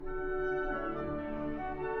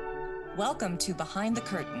Welcome to Behind the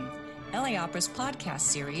Curtain, LA Opera's podcast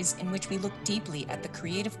series in which we look deeply at the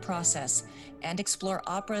creative process and explore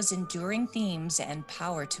opera's enduring themes and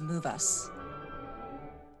power to move us.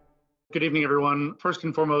 Good evening, everyone. First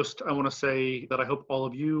and foremost, I want to say that I hope all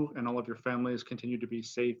of you and all of your families continue to be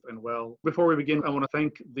safe and well. Before we begin, I want to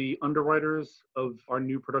thank the underwriters of our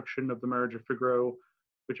new production of The Marriage of Figaro,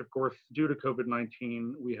 which, of course, due to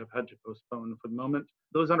COVID-19, we have had to postpone for the moment.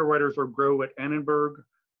 Those underwriters are Grow at Annenberg,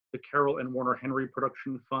 the Carol and Warner Henry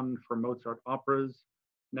Production Fund for Mozart Operas,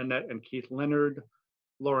 Nanette and Keith Leonard,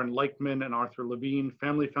 Lauren Leichman and Arthur Levine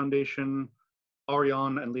Family Foundation,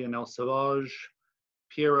 Ariane and Lionel Savage,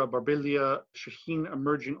 Piera Barbiglia, Shaheen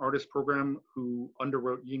Emerging Artist Program, who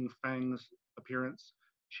underwrote Ying Fang's appearance.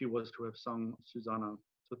 She was to have sung Susanna.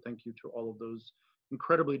 So thank you to all of those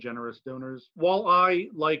incredibly generous donors. While I,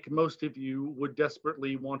 like most of you, would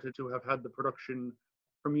desperately wanted to have had the production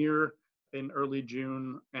premiere in early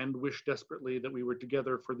June and wish desperately that we were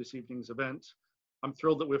together for this evening's event, I'm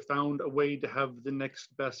thrilled that we've found a way to have the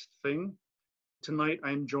next best thing. Tonight,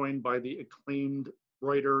 I'm joined by the acclaimed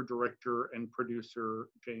writer, director, and producer,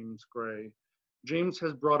 James Gray. James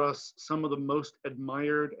has brought us some of the most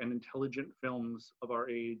admired and intelligent films of our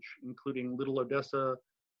age, including Little Odessa,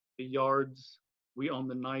 The Yards, We Own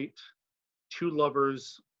the Night, Two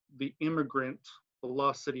Lovers, The Immigrant, The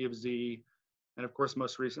Lost City of Z, and of course,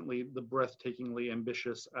 most recently, the breathtakingly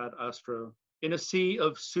ambitious Ad Astra. In a sea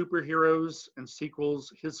of superheroes and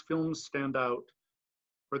sequels, his films stand out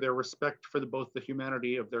for their respect for both the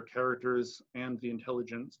humanity of their characters and the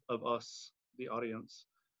intelligence of us, the audience.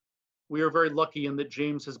 We are very lucky in that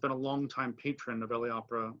James has been a longtime patron of LA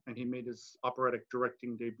Opera, and he made his operatic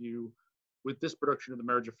directing debut with this production of The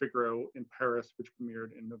Marriage of Figaro in Paris, which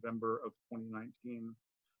premiered in November of 2019.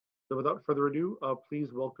 So without further ado,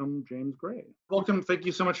 please welcome James Gray. Welcome, thank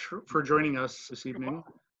you so much for joining us this evening.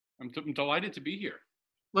 I'm delighted to be here.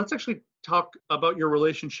 Let's actually talk about your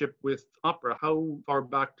relationship with opera. How far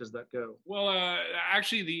back does that go? Well,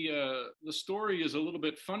 actually, the story is a little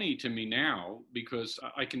bit funny to me now because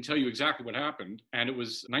I can tell you exactly what happened. And it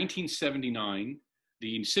was 1979.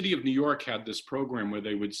 The city of New York had this program where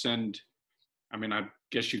they would send, I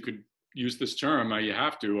guess you could use this term, you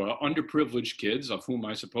have to, underprivileged kids, of whom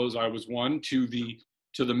I suppose I was one, to the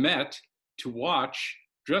Met to watch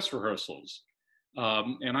dress rehearsals.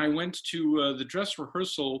 And I went to the dress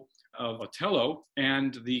rehearsal of Othello,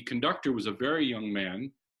 and the conductor was a very young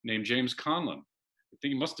man named James Conlon. I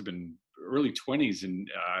think he must have been early 20s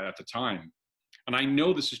at the time. And I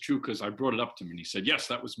know this is true because I brought it up to him, and he said, yes,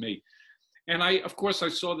 that was me. And I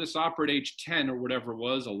saw this opera at age 10 or whatever it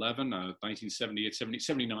was, 11, 1978,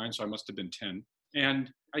 79, so I must have been 10.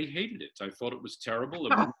 And I hated it. I thought it was terrible. It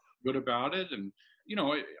wasn't good about it. And,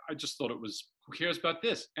 I just thought it was, who cares about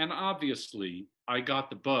this? And obviously, I got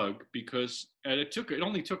the bug because it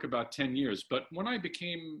only took about 10 years. But when I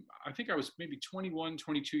think I was maybe 21,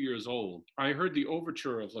 22 years old, I heard the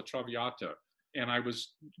overture of La Traviata. And I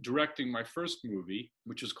was directing my first movie,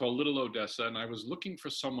 which was called Little Odessa, and I was looking for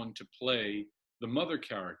someone to play the mother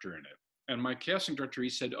character in it. And my casting director, he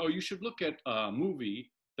said, oh, you should look at a movie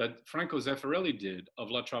that Franco Zeffirelli did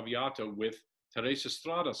of La Traviata with Teresa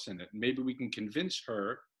Stratas in it. Maybe we can convince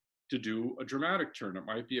her to do a dramatic turn. It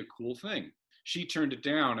might be a cool thing. She turned it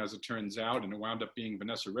down, as it turns out, and it wound up being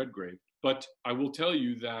Vanessa Redgrave. But I will tell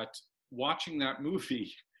you that watching that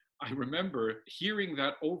movie, I remember hearing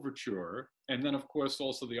that overture, and then, of course,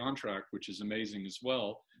 also the entr'acte, which is amazing as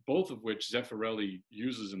well, both of which Zeffirelli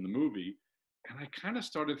uses in the movie. And I kind of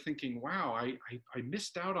started thinking, wow, I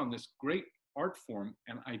missed out on this great art form,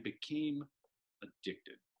 and I became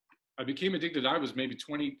addicted. I was maybe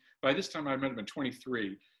 20. By this time, I might have been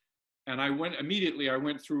 23. And I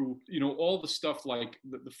went through, all the stuff. Like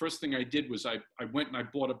the first thing I did was I went and I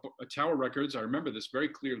bought a Tower Records. I remember this very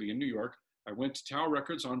clearly in New York. I went to Tower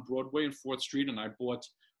Records on Broadway and 4th Street, and I bought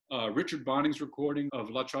Richard Bonning's recording of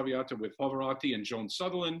La Traviata with Pavarotti and Joan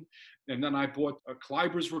Sutherland. And then I bought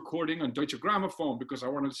Kleiber's recording on Deutsche Grammophon because I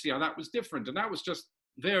wanted to see how that was different. And that was just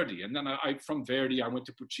Verdi. And then from Verdi, I went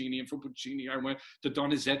to Puccini. And from Puccini, I went to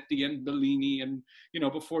Donizetti and Bellini. And,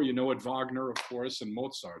 before you know it, Wagner, of course, and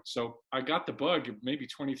Mozart. So I got the bug at maybe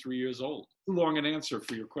 23 years old. Too long an answer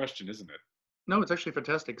for your question, isn't it? No, it's actually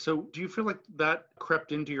fantastic. So do you feel like that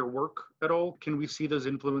crept into your work at all? Can we see those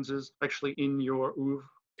influences actually in your oeuvre?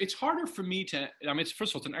 It's harder for me to,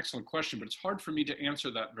 first of all, it's an excellent question, but it's hard for me to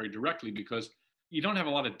answer that very directly because you don't have a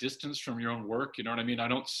lot of distance from your own work. You know what I mean? I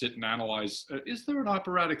don't sit and analyze, is there an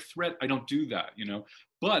operatic threat? I don't do that,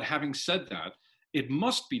 But having said that, it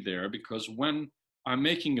must be there because when I'm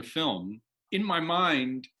making a film, in my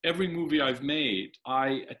mind, every movie I've made,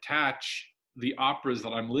 I attach the operas that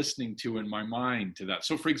I'm listening to in my mind to that.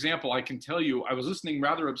 So for example, I can tell you, I was listening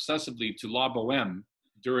rather obsessively to La Boheme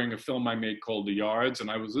during a film I made called The Yards.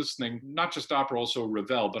 And I was listening, not just opera, also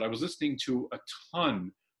Ravel, but I was listening to a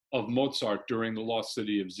ton of Mozart during The Lost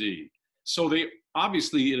City of Z. So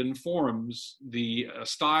obviously it informs the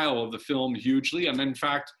style of the film hugely. And in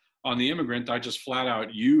fact, on The Immigrant, I just flat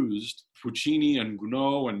out used Puccini and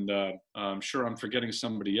Gounod, and I'm sure I'm forgetting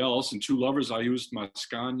somebody else. And Two Lovers, I used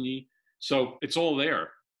Mascagni. So it's all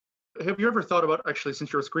there. Have you ever thought about, actually,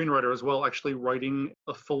 since you're a screenwriter as well, actually writing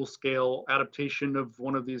a full-scale adaptation of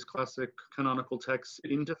one of these classic canonical texts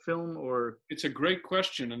into film? Or it's a great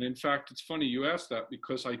question. And in fact, it's funny you asked that,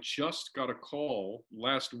 because I just got a call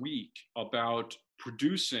last week about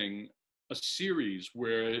producing a series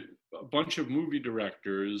where a bunch of movie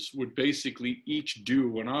directors would basically each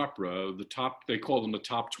do an opera, they call them the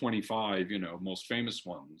top 25, most famous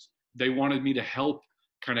ones. They wanted me to help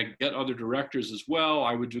kind of get other directors as well.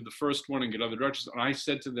 I would do the first one and get other directors. And I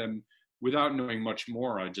said to them, without knowing much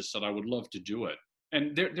more, I just said I would love to do it.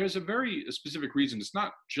 And there's a very specific reason. It's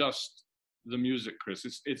not just the music, Chris.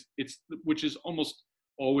 It's which is almost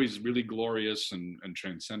always really glorious and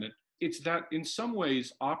transcendent. It's that in some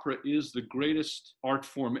ways, opera is the greatest art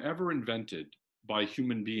form ever invented by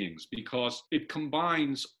human beings, because it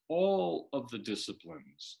combines all of the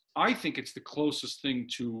disciplines. I think it's the closest thing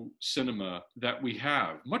to cinema that we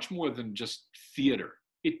have, much more than just theater.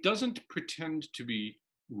 It doesn't pretend to be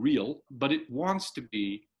real, but it wants to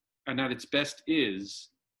be, and at its best is,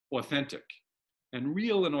 authentic. And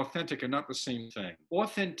real and authentic are not the same thing.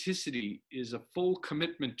 Authenticity is a full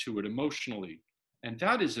commitment to it emotionally, and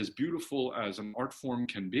that is as beautiful as an art form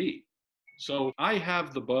can be. So I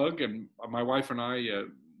have the bug, and my wife and I,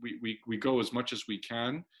 we go as much as we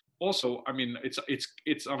can. Also, I mean,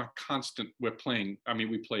 it's on a constant. We're playing. I mean,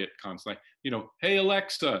 we play it constantly. Hey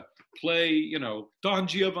Alexa, play. Don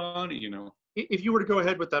Giovanni. if you were to go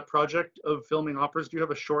ahead with that project of filming operas, do you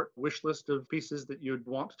have a short wish list of pieces that you'd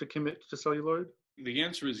want to commit to celluloid? The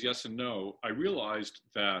answer is yes and no. I realized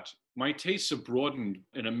that my tastes have broadened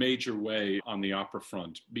in a major way on the opera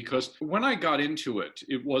front, because when I got into it,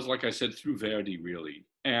 it was, like I said, through Verdi, really,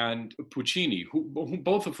 and Puccini,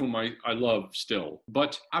 both of whom I love still.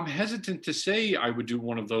 But I'm hesitant to say I would do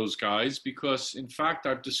one of those guys, because, in fact,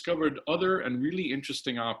 I've discovered other and really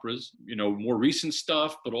interesting operas, more recent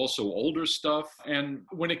stuff, but also older stuff. And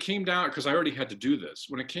when it came down, because I already had to do this,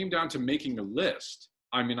 when it came down to making a list,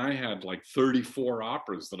 I mean, I had like 34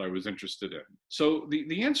 operas that I was interested in. So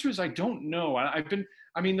the answer is I don't know.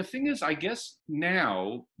 The thing is, I guess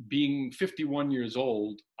now, being 51 years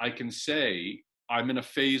old, I can say I'm in a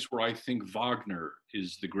phase where I think Wagner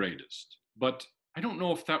is the greatest. But I don't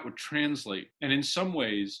know if that would translate. And in some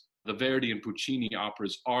ways, the Verdi and Puccini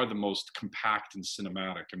operas are the most compact and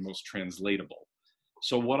cinematic and most translatable.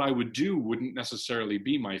 So what I would do wouldn't necessarily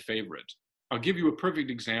be my favorite. I'll give you a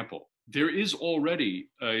perfect example. There is already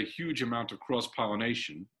a huge amount of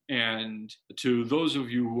cross-pollination. And to those of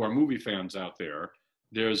you who are movie fans out there,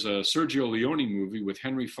 there's a Sergio Leone movie with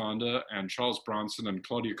Henry Fonda and Charles Bronson and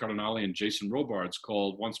Claudia Cardinale and Jason Robards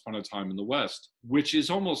called Once Upon a Time in the West, which is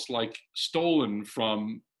almost like stolen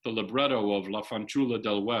from the libretto of La Fanciulla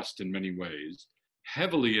del West in many ways,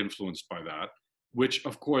 heavily influenced by that, which,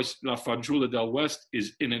 of course, La Fanciulla del West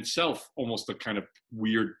is in itself almost a kind of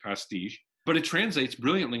weird pastiche. But it translates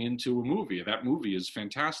brilliantly into a movie. That movie is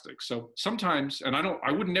fantastic. So sometimes, and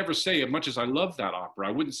I would never say, as much as I love that opera,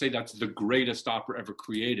 I wouldn't say that's the greatest opera ever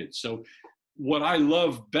created. So what I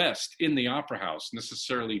love best in the opera house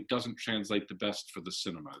necessarily doesn't translate the best for the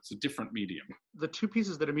cinema. It's a different medium. The two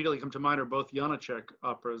pieces that immediately come to mind are both Janacek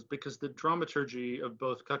operas, because the dramaturgy of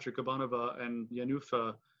both Katja Kubanova and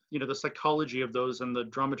Janufa, the psychology of those and the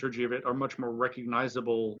dramaturgy of it are much more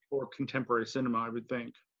recognizable for contemporary cinema, I would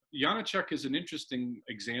think. Janacek is an interesting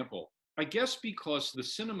example, I guess, because the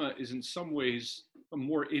cinema is in some ways a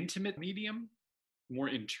more intimate medium, more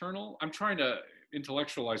internal. I'm trying to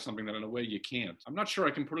intellectualize something that in a way you can't. I'm not sure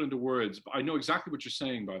I can put it into words, but I know exactly what you're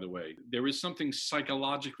saying, by the way. There is something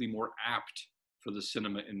psychologically more apt for the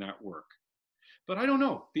cinema in that work. But I don't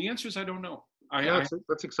know. The answer is I don't know.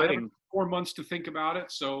 That's exciting. I have 4 months to think about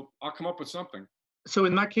it, so I'll come up with something. So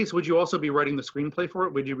in that case, would you also be writing the screenplay for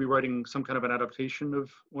it? Would you be writing some kind of an adaptation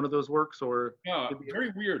of one of those works? Or yeah,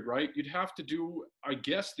 very weird, right? You'd have to do, I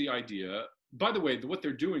guess, the idea. By the way, what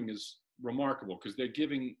they're doing is remarkable, because they're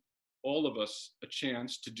giving all of us a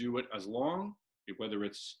chance to do it as long, whether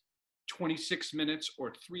it's 26 minutes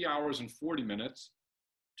or 3 hours and 40 minutes,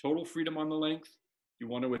 total freedom on the length. You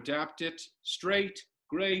want to adapt it straight,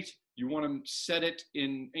 great. You want to set it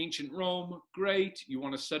in ancient Rome, great. You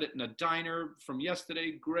want to set it in a diner from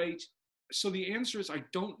yesterday, great. So the answer is I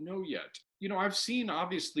don't know yet. I've seen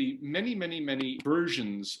obviously many, many, many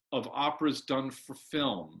versions of operas done for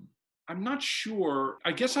film. I'm not sure.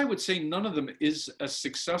 I guess I would say none of them is as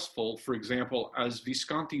successful, for example, as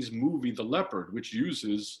Visconti's movie, The Leopard, which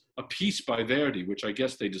uses a piece by Verdi, which I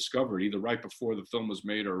guess they discovered either right before the film was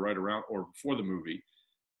made or right around or before the movie.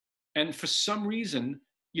 And for some reason,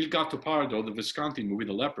 Il Gattopardo, the Visconti movie,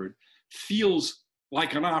 The Leopard, feels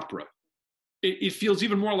like an opera. It feels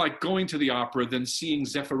even more like going to the opera than seeing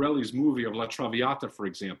Zeffirelli's movie of La Traviata, for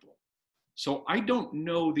example. So I don't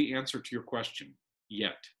know the answer to your question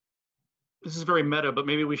yet. This is very meta, but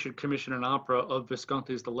maybe we should commission an opera of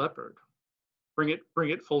Visconti's The Leopard. Bring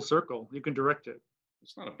it full circle. You can direct it.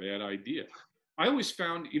 It's not a bad idea. I always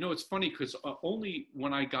found, it's funny because only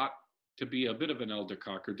when I got to be a bit of an elder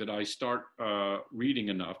cocker did I start reading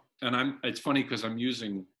enough. And it's funny because I'm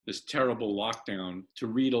using this terrible lockdown to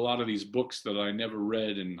read a lot of these books that I never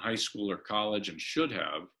read in high school or college and should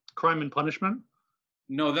have. Crime and Punishment?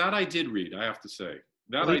 No, that I did read, I have to say.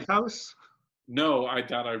 Bleak House? No,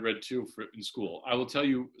 that I read too in school. I will tell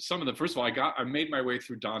you some of them. First of all, I made my way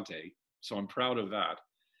through Dante, so I'm proud of that.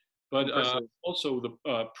 But also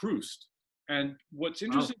the Proust. And what's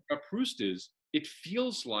interesting about Proust is it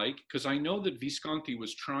feels like, because I know that Visconti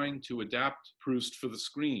was trying to adapt Proust for the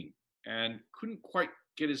screen and couldn't quite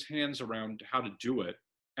get his hands around how to do it.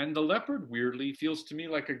 And The Leopard, weirdly, feels to me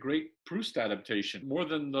like a great Proust adaptation, more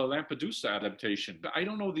than the Lampedusa adaptation. But I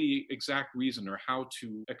don't know the exact reason or how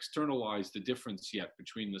to externalize the difference yet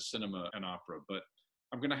between the cinema and opera, but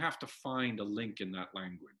I'm going to have to find a link in that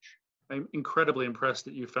language. I'm incredibly impressed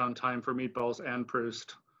that you found time for Meatballs and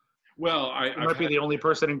Proust. Well, you might be the only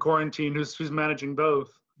person in quarantine who's managing both.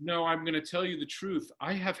 No, I'm going to tell you the truth.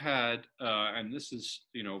 I have had, and this is,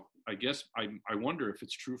 I guess I wonder if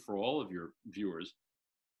it's true for all of your viewers.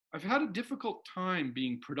 I've had a difficult time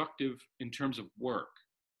being productive in terms of work.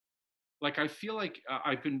 Like, I feel like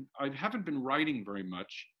I haven't been writing very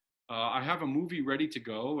much. I have a movie ready to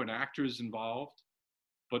go and actors involved,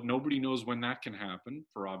 but nobody knows when that can happen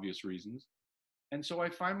for obvious reasons. And so I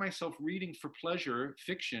find myself reading for pleasure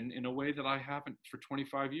fiction in a way that I haven't for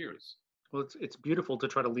 25 years. Well, it's beautiful to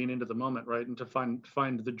try to lean into the moment, right? And to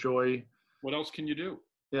find the joy. What else can you do?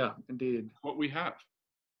 Yeah, indeed. What we have.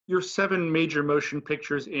 You're 7 major motion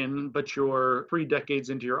pictures in, but you're 3 decades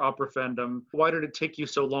into your opera fandom. Why did it take you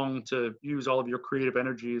so long to use all of your creative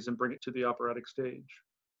energies and bring it to the operatic stage?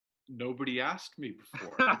 Nobody asked me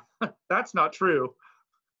before. That's not true.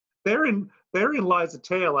 Therein lies a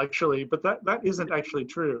tale, actually, but that isn't actually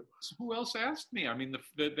true. So who else asked me? I mean,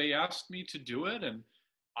 they asked me to do it, and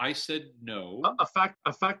I said no. A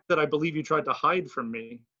fact that I believe you tried to hide from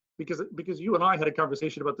me, because you and I had a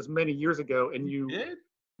conversation about this many years ago, and you did?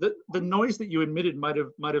 The noise that you emitted might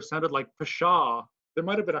have sounded like pshaw. There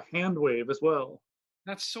might have been a hand wave as well.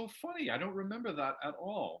 That's so funny. I don't remember that at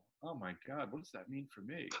all. Oh my God, what does that mean for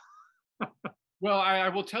me? Well, I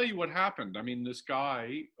will tell you what happened. I mean, this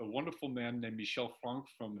guy, a wonderful man named Michel Franck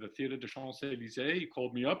from the Theatre de Champs-Élysées, he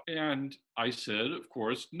called me up and I said, of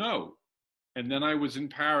course, no. And then I was in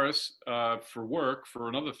Paris for work for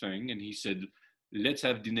another thing. And he said, let's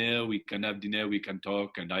have dinner. We can have dinner. We can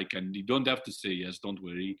talk. And you don't have to say yes, don't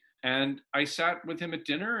worry. And I sat with him at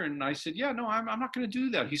dinner and I said, yeah, no, I'm not going to do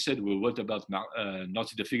that. He said, well, what about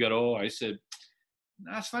Marriage of Figaro? I said,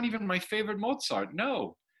 that's not even my favorite Mozart.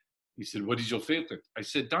 No. He said, what is your favorite? I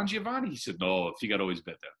said, Don Giovanni. He said, no, Figaro is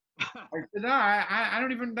better. I said, no, I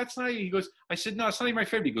don't even, that's not, he goes, I said, no, it's not even my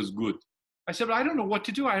favorite. He goes, good. I said, but I don't know what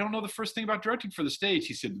to do. I don't know the first thing about directing for the stage.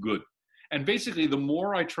 He said, good. And basically, the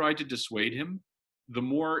more I tried to dissuade him, the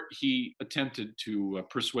more he attempted to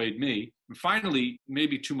persuade me. And finally,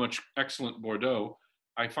 maybe too much excellent Bordeaux,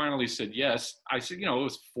 I finally said yes. I said, it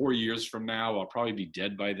was 4 years from now. I'll probably be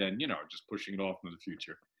dead by then, just pushing it off into the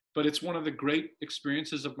future. But it's one of the great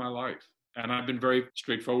experiences of my life. And I've been very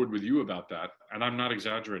straightforward with you about that. And I'm not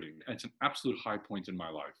exaggerating. It's an absolute high point in my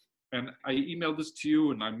life. And I emailed this to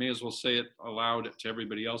you, and I may as well say it aloud to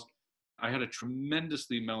everybody else. I had a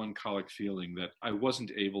tremendously melancholic feeling that I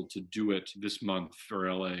wasn't able to do it this month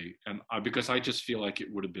for LA. And because I just feel like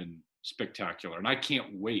it would have been spectacular. And I can't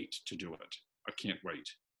wait to do it. I can't wait.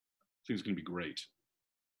 I think it's going to be great.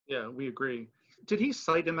 Yeah, we agree. Did he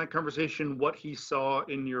cite in that conversation what he saw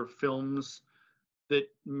in your films that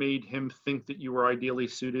made him think that you were ideally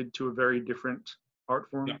suited to a very different art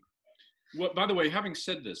form? Yeah. Well, by the way, having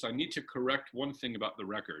said this, I need to correct one thing about the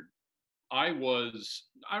record. I don't want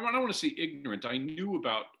to say ignorant.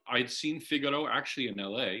 I'd seen Figaro actually in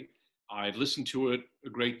LA. I'd listened to it a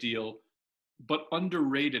great deal, but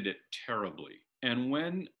underrated it terribly. And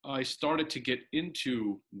when I started to get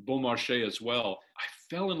into Beaumarchais as well, I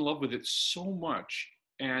fell in love with it so much.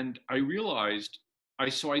 And I realized,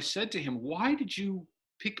 so I said to him, why did you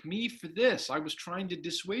pick me for this? I was trying to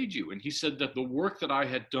dissuade you. And he said that the work that I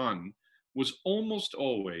had done was almost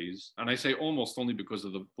always, and I say almost only because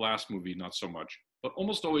of the last movie, not so much, but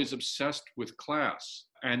almost always obsessed with class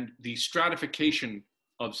and the stratification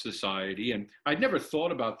of society. And I'd never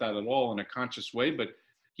thought about that at all in a conscious way, but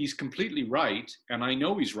he's completely right. And I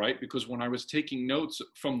know he's right because when I was taking notes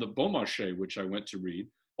from the Beaumarchais, which I went to read,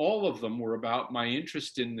 all of them were about my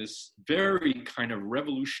interest in this very kind of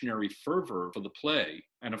revolutionary fervor for the play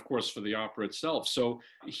and, of course, for the opera itself. So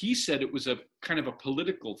he said it was a kind of a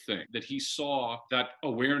political thing, that he saw that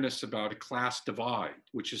awareness about a class divide,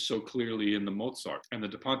 which is so clearly in the Mozart and the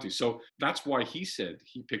Da Ponte. So that's why he said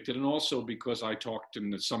he picked it. And also because I talked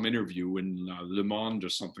in some interview in Le Monde or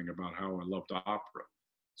something about how I loved opera.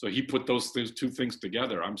 So he put those two things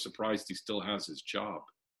together. I'm surprised he still has his job.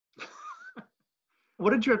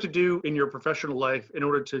 What did you have to do in your professional life in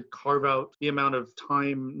order to carve out the amount of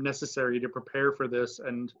time necessary to prepare for this?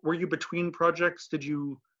 And were you between projects? Did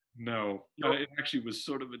you? No, it actually was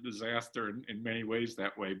sort of a disaster in many ways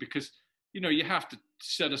that way, because, you have to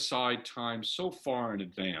set aside time so far in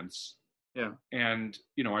advance. Yeah. And,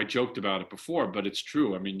 I joked about it before, but it's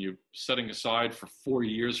true. I mean, you're setting aside for 4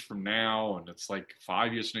 years from now, and it's like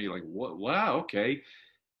 5 years from now, you're like, what? Wow, okay.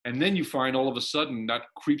 And then you find all of a sudden that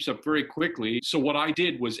creeps up very quickly. So what I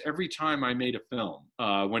did was every time I made a film,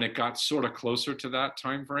 when it got sort of closer to that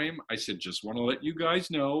time frame, I said, just want to let you guys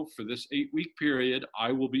know for this 8-week period,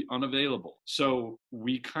 I will be unavailable. So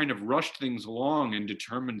we kind of rushed things along and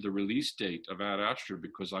determined the release date of Ad Astra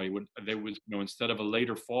because instead of a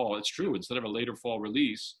later fall, it's true, instead of a later fall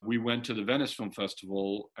release, we went to the Venice Film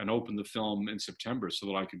Festival and opened the film in September so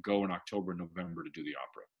that I could go in October, November to do the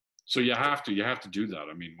opera. So you have to do that.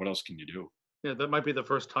 I mean, what else can you do? Yeah, that might be the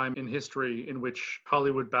first time in history in which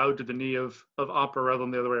Hollywood bowed to the knee of opera rather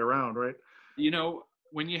than the other way around, right?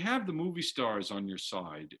 When you have the movie stars on your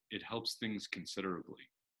side, it helps things considerably.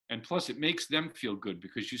 And plus, it makes them feel good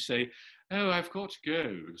because you say, oh, I've got to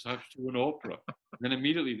go because I have to do an opera. And then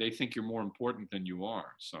immediately they think you're more important than you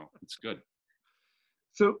are. So it's good.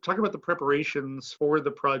 So talk about the preparations for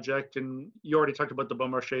the project, and you already talked about the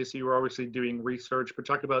Beaumarchais, so you were obviously doing research, but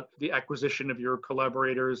talk about the acquisition of your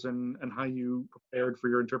collaborators and how you prepared for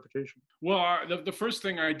your interpretation. Well, the first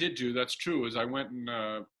thing I did do, that's true, is I went and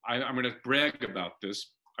I'm going to brag about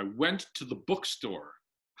this. I went to the bookstore.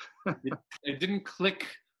 It didn't click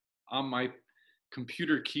on my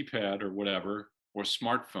computer keypad or whatever, or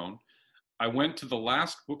smartphone. I went to the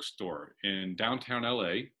last bookstore in downtown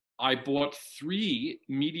LA. I bought 3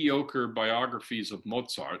 mediocre biographies of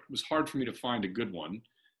Mozart. It was hard for me to find a good one.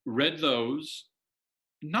 Read those.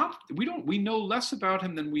 We know less about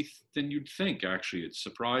him than you'd think, actually. It's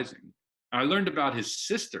surprising. I learned about his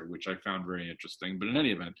sister, which I found very interesting, but in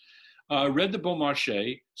any event, read the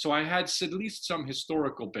Beaumarchais, so I had at least some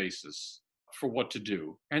historical basis for what to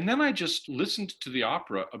do. And then I just listened to the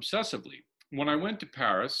opera obsessively. When I went to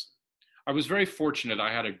Paris, I was very fortunate.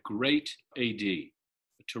 I had a great AD,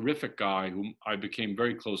 a terrific guy whom I became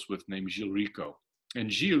very close with, named Gilles Rico.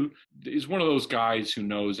 And Gilles is one of those guys who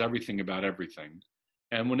knows everything about everything.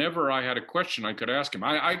 And whenever I had a question, I could ask him.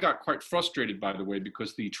 I got quite frustrated, by the way,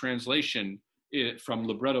 because the translation from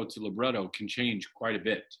libretto to libretto can change quite a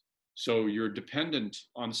bit. So you're dependent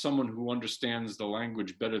on someone who understands the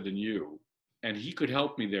language better than you. And he could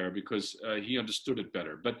help me there because he understood it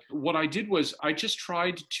better. But what I did was I just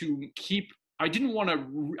tried to I didn't want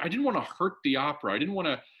to hurt the opera. I didn't want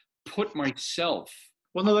to put myself.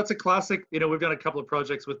 Well, no, that's a classic. We've done a couple of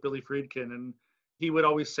projects with Billy Friedkin, and he would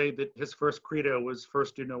always say that his first credo was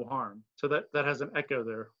first do no harm. So that has an echo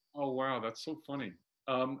there. Oh, wow. That's so funny.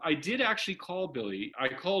 I did actually call Billy. I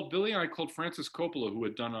called Billy and I called Francis Coppola, who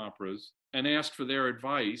had done operas, and asked for their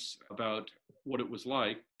advice about what it was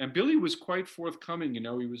like. And Billy was quite forthcoming.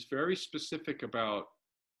 He was very specific about,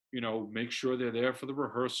 make sure they're there for the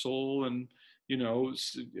rehearsal and,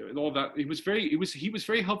 all that. He was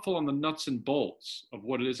very helpful on the nuts and bolts of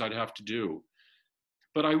what it is I'd have to do.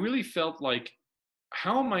 But I really felt like,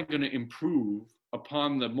 how am I going to improve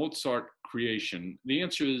upon the Mozart creation? The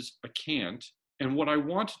answer is I can't. And what I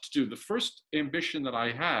wanted to do, the first ambition that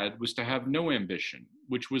I had was to have no ambition,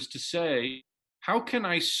 which was to say, how can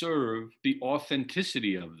I serve the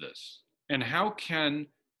authenticity of this? And how can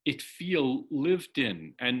it feel lived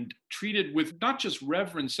in and treated with not just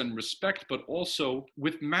reverence and respect, but also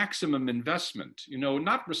with maximum investment?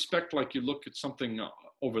 Not respect like you look at something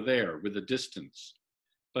over there with a distance,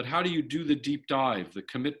 but how do you do the deep dive, the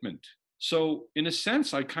commitment? So in a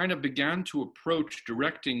sense, I kind of began to approach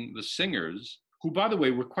directing the singers who, by the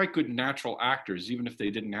way, were quite good natural actors, even if they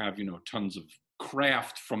didn't have, tons of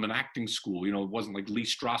craft from an acting school. It wasn't like Lee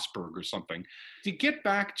Strasberg or something. To get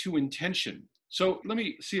back to intention. So let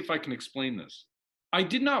me see if I can explain this. I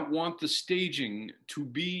did not want the staging to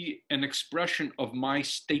be an expression of my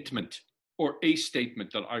statement or a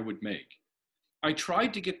statement that I would make. I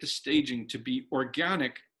tried to get the staging to be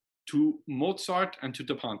organic to Mozart and to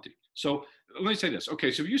Da Ponte. So let me say this.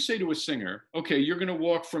 Okay, so if you say to a singer, okay, you're going to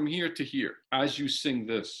walk from here to here as you sing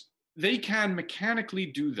this, they can mechanically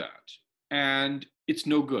do that, and it's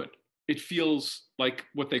no good. It feels like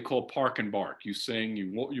what they call park and bark. You sing,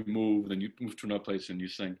 you move, then you move to another place and you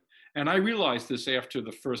sing. And I realized this after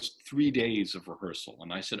the first 3 days of rehearsal.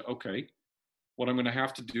 And I said, okay, what I'm going to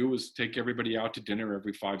have to do is take everybody out to dinner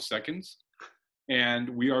every 5 seconds. And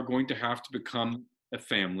we are going to have to become a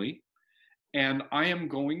family. And I am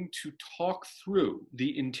going to talk through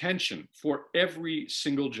the intention for every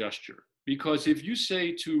single gesture. Because if you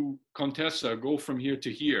say to Contessa, go from here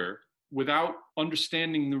to here, without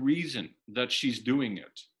understanding the reason that she's doing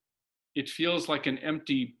it, it feels like an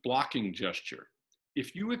empty blocking gesture.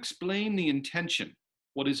 If you explain the intention,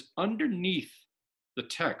 what is underneath the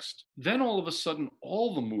text, then all of a sudden,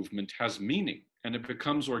 all the movement has meaning and it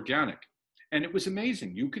becomes organic. And it was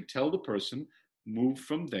amazing. You could tell the person, move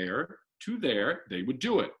from there to there, they would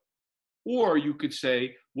do it. Or you could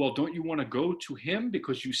say, well, don't you want to go to him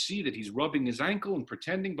because you see that he's rubbing his ankle and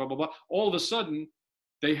pretending, blah, blah, blah. All of a sudden,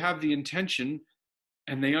 they have the intention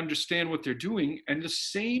and they understand what they're doing. And the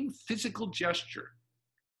same physical gesture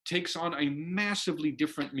takes on a massively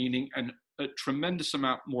different meaning and a tremendous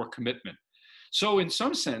amount more commitment. So in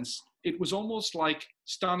some sense, it was almost like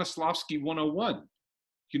Stanislavski 101,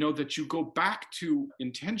 that you go back to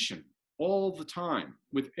intention all the time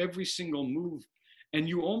with every single move. And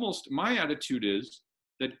my attitude is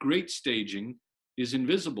that great staging is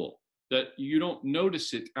invisible, that you don't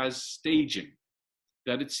notice it as staging,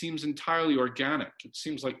 that it seems entirely organic. It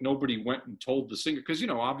seems like nobody went and told the singer, because,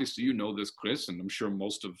 obviously you know this, Chris, and I'm sure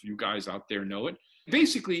most of you guys out there know it.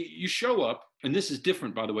 Basically, you show up, and this is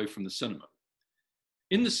different, by the way, from the cinema.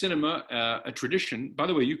 In the cinema, a tradition, by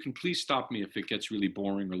the way, you can please stop me if it gets really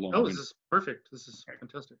boring or long. Oh, this is perfect. This is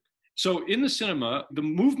fantastic. So in the cinema, the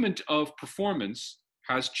movement of performance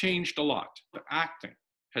has changed a lot. The acting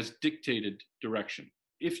has dictated direction.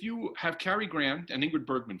 If you have Cary Grant and Ingrid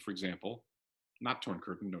Bergman, for example, not Torn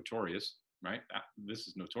Curtain, Notorious, right? This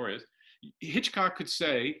is Notorious. Hitchcock could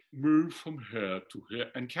say, move from here to here,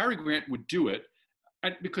 and Cary Grant would do it,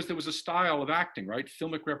 and because there was a style of acting, right?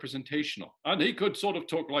 Filmic representational. And he could sort of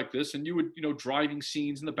talk like this, and you would, driving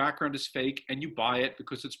scenes, and the background is fake, and you buy it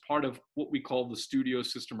because it's part of what we call the studio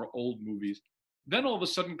system or old movies. Then all of a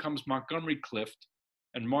sudden comes Montgomery Clift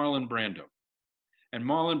and Marlon Brando. And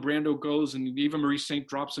Marlon Brando goes, and Eva Marie Saint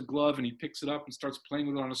drops a glove, and he picks it up and starts playing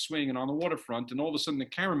with it on a swing and on the waterfront. And all of a sudden, the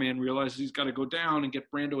cameraman realizes he's got to go down and get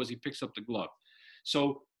Brando as he picks up the glove.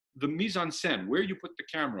 So the mise en scène, where you put the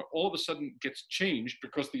camera, all of a sudden gets changed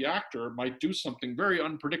because the actor might do something very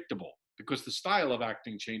unpredictable because the style of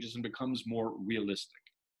acting changes and becomes more realistic.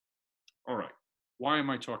 All right, why am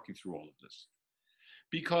I talking through all of this?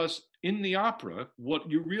 Because in the opera, what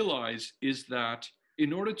you realize is that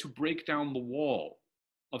in order to break down the wall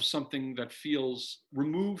of something that feels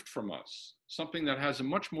removed from us, something that has a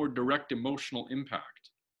much more direct emotional impact,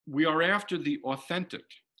 we are after the authentic.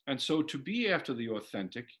 And so to be after the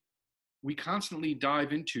authentic, we constantly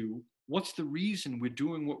dive into what's the reason we're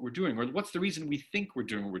doing what we're doing, or what's the reason we think we're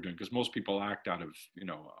doing what we're doing, because most people act out of,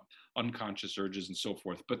 unconscious urges and so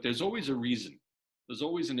forth. But there's always a reason. There's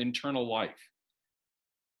always an internal life.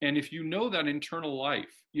 And if you know that internal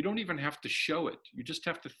life, you don't even have to show it. You just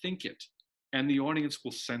have to think it. And the audience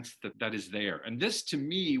will sense that that is there. And this, to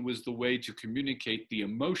me, was the way to communicate the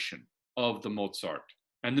emotion of the Mozart.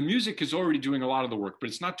 And the music is already doing a lot of the work, but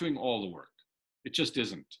it's not doing all the work. It just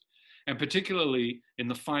isn't. And particularly in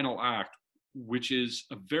the final act, which is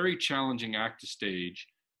a very challenging act to stage,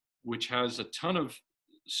 which has a ton of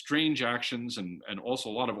strange actions and also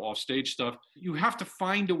a lot of offstage stuff, you have to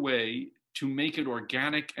find a way to make it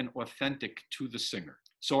organic and authentic to the singer.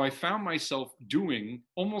 So I found myself doing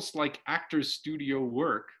almost like actors' studio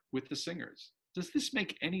work with the singers. Does this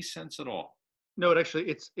make any sense at all? No,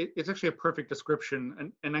 it's actually a perfect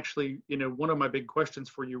description. And actually, one of my big questions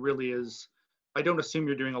for you really is, I don't assume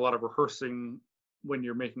you're doing a lot of rehearsing when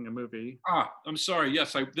you're making a movie. I'm sorry.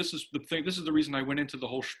 Yes, this is the thing. This is the reason I went into the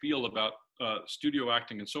whole spiel about studio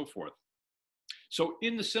acting and so forth. So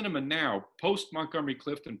in the cinema now, post Montgomery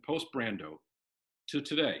Clift and post Brando to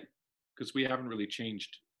today, because we haven't really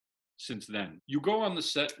changed since then, you go on the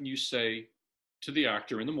set and you say to the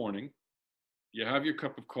actor in the morning, You have your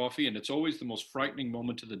cup of coffee, and it's always the most frightening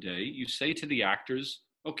moment of the day. You say to the actors,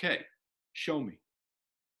 okay, show me.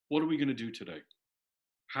 What are we going to do today?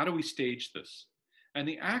 How do we stage this? And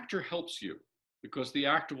the actor helps you because the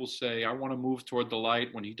actor will say, I want to move toward the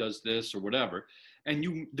light when he does this or whatever.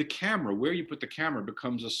 And the camera, where you put the camera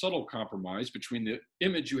becomes a subtle compromise between the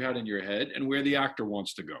image you had in your head and where the actor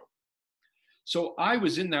wants to go. So I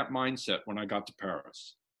was in that mindset when I got to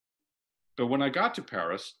Paris. But when I got to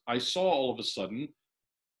Paris, I saw all of a sudden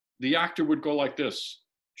the actor would go like this,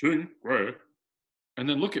 and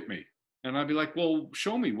then look at me. And I'd be like, well,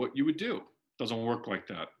 show me what you would do. Doesn't work like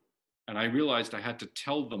that. And I realized I had to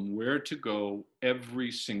tell them where to go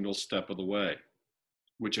every single step of the way,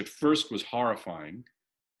 which at first was horrifying,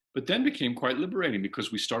 but then became quite liberating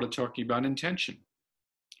because we started talking about intention.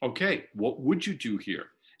 Okay, what would you do here?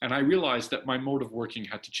 And I realized that my mode of working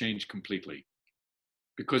had to change completely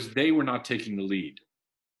because they were not taking the lead.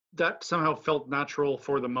 That somehow felt natural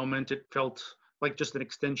for the moment. It felt like just an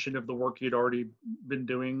extension of the work you'd already been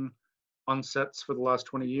doing on sets for the last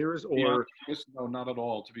 20 years, or? No, not at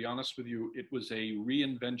all. To be honest with you, it was a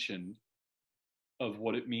reinvention of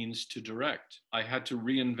what it means to direct. I had to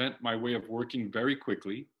reinvent my way of working very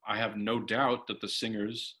quickly. I have no doubt that the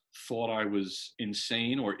singers thought I was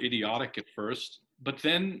insane or idiotic at first. But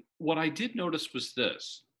then what I did notice was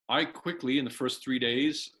this. I quickly, in the first 3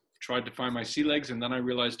 days, tried to find my sea legs, and then I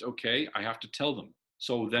realized, okay, I have to tell them.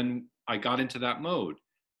 So then I got into that mode.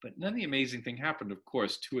 But then the amazing thing happened, of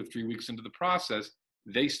course, 2 or 3 weeks into the process,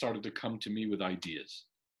 they started to come to me with ideas,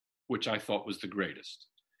 which I thought was the greatest.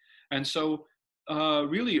 And so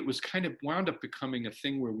really it was kind of wound up becoming a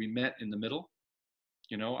thing where we met in the middle.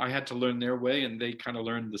 You know, I had to learn their way and they kind of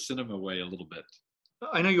learned the cinema way a little bit.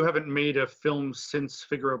 I know you haven't made a film since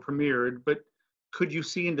Figaro premiered, but could you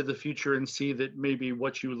see into the future and see that maybe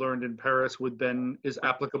what you learned in Paris is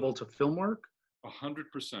applicable to film work?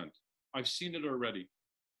 100%. I've seen it already.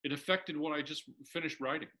 It affected what I just finished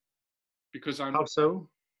writing because How so?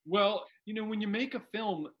 Well, you know, when you make a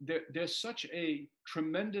film, there's such a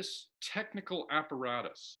tremendous technical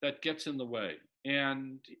apparatus that gets in the way.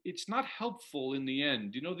 And it's not helpful in the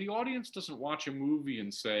end. You know, the audience doesn't watch a movie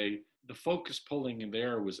and say, the focus pulling in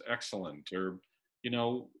there was excellent, or, you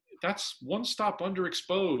know, that's one stop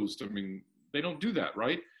underexposed. I mean, they don't do that,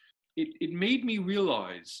 right? It made me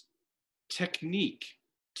realize technique,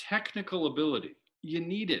 technical ability, you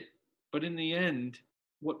need it. But in the end,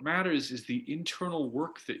 what matters is the internal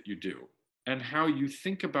work that you do and how you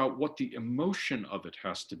think about what the emotion of it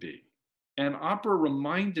has to be. And opera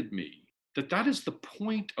reminded me that that is the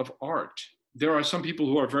point of art. There are some people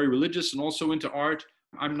who are very religious and also into art.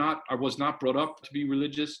 I was not brought up to be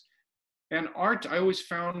religious. And art, I always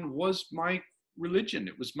found, was my religion.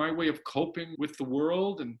 It was my way of coping with the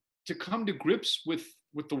world and to come to grips with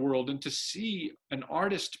the world and to see an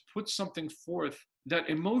artist put something forth that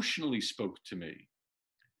emotionally spoke to me.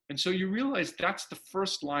 And so you realize that's the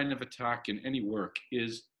first line of attack in any work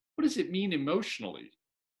is, what does it mean emotionally?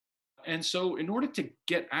 And so in order to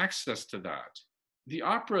get access to that, the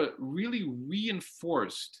opera really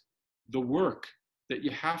reinforced the work that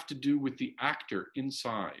you have to do with the actor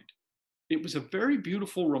inside. It was a very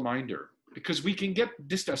beautiful reminder because we can get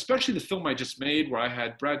this, especially the film I just made where I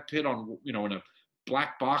had Brad Pitt on, you know, in a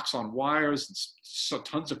black box on wires and so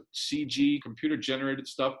tons of CG, computer generated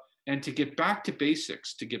stuff. And to get back to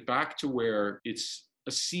basics, to get back to where it's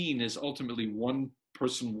a scene is ultimately one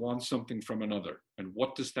person wants something from another. And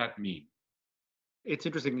what does that mean? It's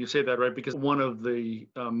interesting you say that, right? Because one of the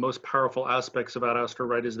most powerful aspects about Astor,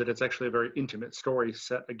 right, is that it's actually a very intimate story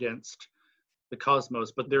set against the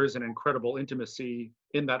cosmos. But there is an incredible intimacy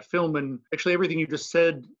in that film. And actually everything you just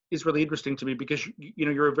said is really interesting to me because, you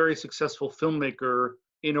know, you're a very successful filmmaker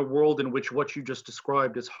in a world in which what you just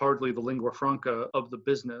described is hardly the lingua franca of the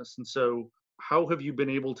business. And so how have you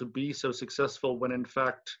been able to be so successful when in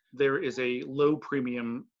fact there is a low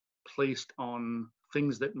premium placed on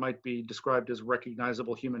things that might be described as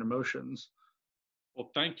recognizable human emotions?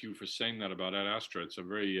 Well, thank you for saying that about Ad Astra. It's a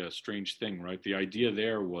very strange thing, right? The idea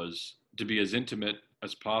there was to be as intimate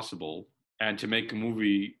as possible and to make a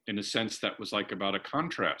movie in a sense that was like about a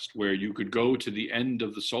contrast where you could go to the end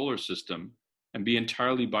of the solar system and be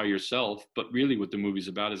entirely by yourself. But really what the movie's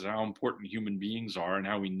about is how important human beings are and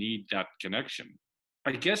how we need that connection.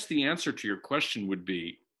 I guess the answer to your question would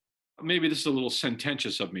be, maybe this is a little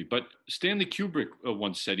sententious of me, but Stanley Kubrick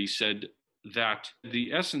once said, he said that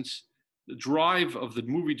the essence, the drive of the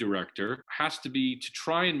movie director has to be to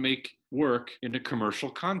try and make work in a commercial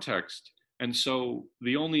context. And so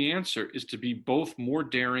the only answer is to be both more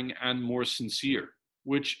daring and more sincere,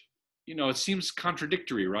 which it seems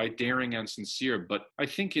contradictory, right? Daring and sincere. But I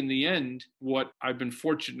think in the end, what I've been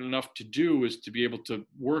fortunate enough to do is to be able to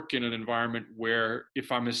work in an environment where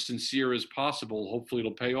if I'm as sincere as possible, hopefully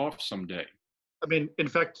it'll pay off someday. I mean, in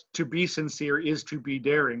fact, to be sincere is to be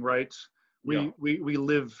daring, right? We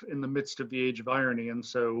live in the midst of the age of irony, and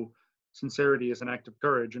so sincerity is an act of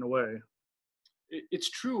courage in a way. It's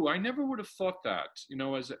true. I never would have thought that.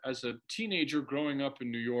 As a teenager growing up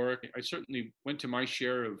in New York, I certainly went to my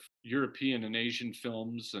share of European and Asian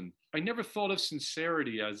films, and I never thought of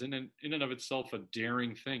sincerity as in and of itself a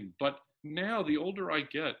daring thing. But now, the older I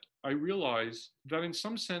get, I realize that in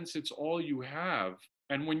some sense it's all you have.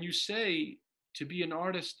 And when you say to be an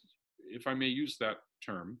artist, if I may use that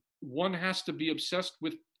term, one has to be obsessed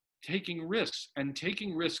with taking risks, and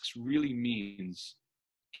taking risks really means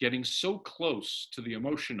getting so close to the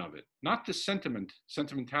emotion of it, not the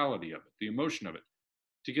sentimentality of it, the emotion of it,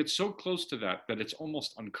 to get so close to that it's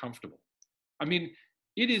almost uncomfortable. I mean,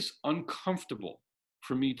 it is uncomfortable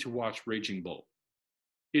for me to watch Raging Bull.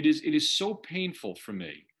 It is so painful for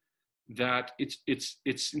me that it's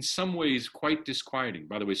in some ways quite disquieting.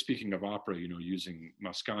 By the way, speaking of opera, using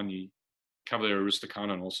Mascagni, Cavaliere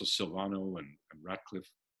Rusticano, and also Silvano and Ratcliffe.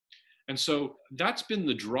 And so that's been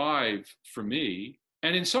the drive for me.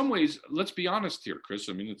 And in some ways, let's be honest here, Chris.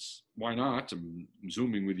 I mean, why not? I'm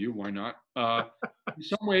Zooming with you. Why not? In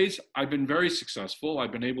some ways, I've been very successful.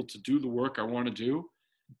 I've been able to do the work I want to do.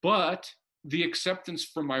 But the acceptance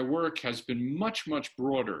for my work has been much, much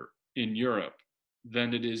broader in Europe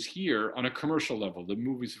than it is here on a commercial level. The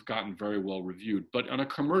movies have gotten very well reviewed. But on a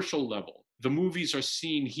commercial level, the movies are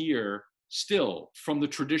seen here still from the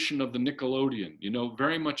tradition of the Nickelodeon,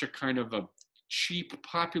 very much a kind of a cheap,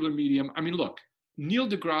 popular medium. I mean, look, Neil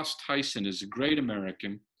deGrasse Tyson is a great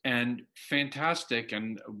American and fantastic.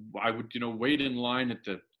 And I would, wait in line at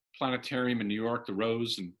the planetarium in New York, the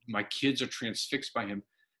Rose, and my kids are transfixed by him.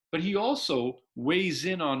 But he also weighs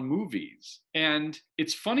in on movies. And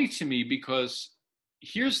it's funny to me because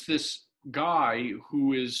here's this guy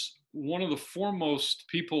who is one of the foremost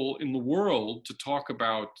people in the world to talk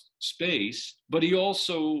about space, but he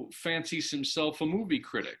also fancies himself a movie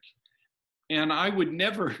critic. And I would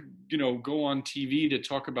never, go on TV to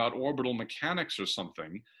talk about orbital mechanics or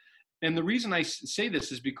something. And the reason I say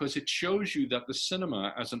this is because it shows you that the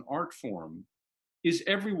cinema as an art form is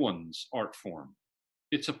everyone's art form.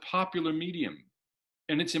 It's a popular medium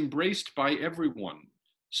and it's embraced by everyone.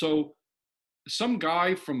 So some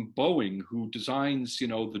guy from Boeing who designs, the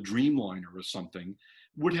Dreamliner or something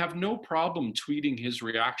would have no problem tweeting his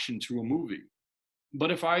reaction to a movie.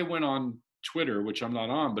 But if I went on Twitter, which I'm not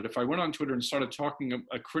on, but if I went on Twitter and started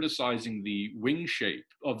criticizing the wing shape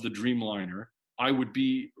of the Dreamliner, I would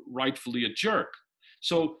be rightfully a jerk.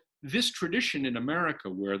 So this tradition in America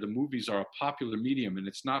where the movies are a popular medium and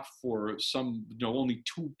it's not for some, only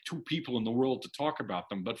two people in the world to talk about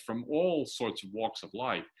them, but from all sorts of walks of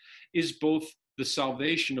life, is both the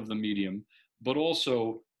salvation of the medium, but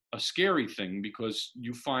also a scary thing because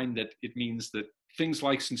you find that it means that things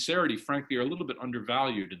like sincerity, frankly, are a little bit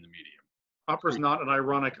undervalued in the medium. Opera is not an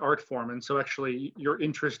ironic art form, and so actually your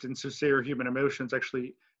interest in sincere human emotions,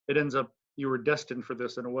 actually, it ends up, you were destined for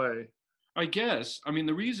this in a way. I guess. I mean,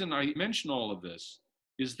 the reason I mention all of this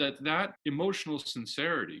is that emotional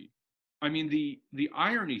sincerity, I mean, the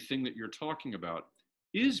irony thing that you're talking about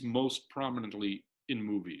is most prominently in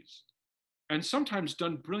movies and sometimes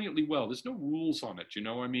done brilliantly well. There's no rules on it,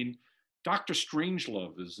 I mean, Dr.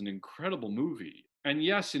 Strangelove is an incredible movie. And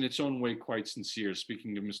yes, in its own way, quite sincere,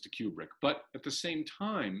 speaking of Mr. Kubrick. But at the same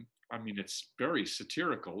time, I mean, it's very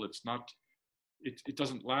satirical. It's not, it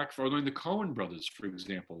doesn't lack for, I mean, the Coen brothers, for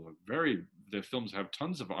example, their films have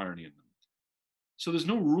tons of irony in them. So there's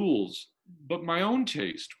no rules. But my own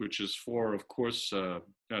taste, which is for, of course,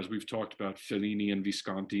 as we've talked about, Fellini and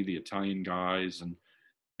Visconti, the Italian guys, and,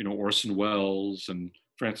 Orson Welles and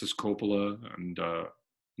Francis Coppola and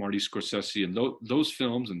Marty Scorsese and those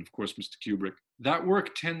films, and of course, Mr. Kubrick, that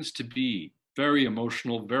work tends to be very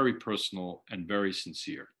emotional, very personal, and very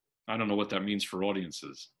sincere. I don't know what that means for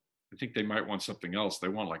audiences. I think they might want something else. They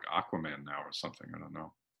want like Aquaman now or something. I don't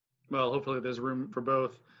know. Well, hopefully there's room for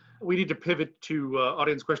both. We need to pivot to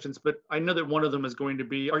audience questions, but I know that one of them is going to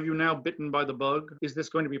be, are you now bitten by the bug? Is this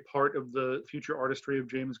going to be part of the future artistry of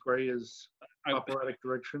James Gray as operatic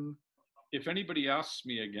direction? If anybody asks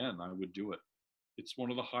me again, I would do it. It's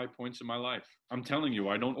one of the high points in my life. I'm telling you,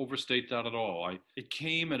 I don't overstate that at all. It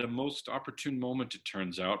came at a most opportune moment, it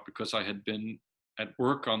turns out, because I had been at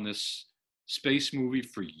work on this space movie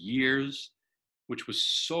for years, which was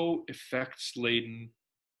so effects-laden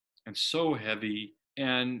and so heavy.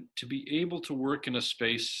 And to be able to work in a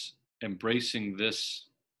space embracing this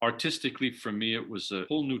artistically, for me, it was a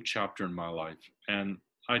whole new chapter in my life, and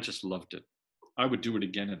I just loved it. I would do it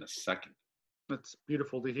again in a second. That's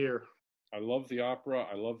beautiful to hear. I love the opera.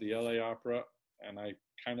 I love the LA Opera, and I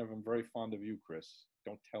kind of am very fond of you, Chris.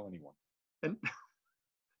 Don't tell anyone. And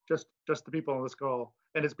just the people on this call,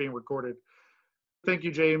 and it's being recorded. Thank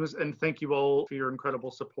you, James, and thank you all for your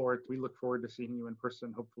incredible support. We look forward to seeing you in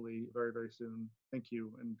person, hopefully very, very soon. Thank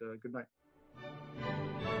you, and good night.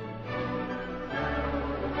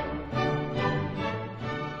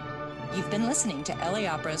 You've been listening to LA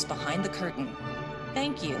Opera's Behind the Curtain.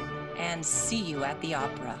 Thank you, and see you at the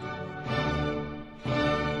opera.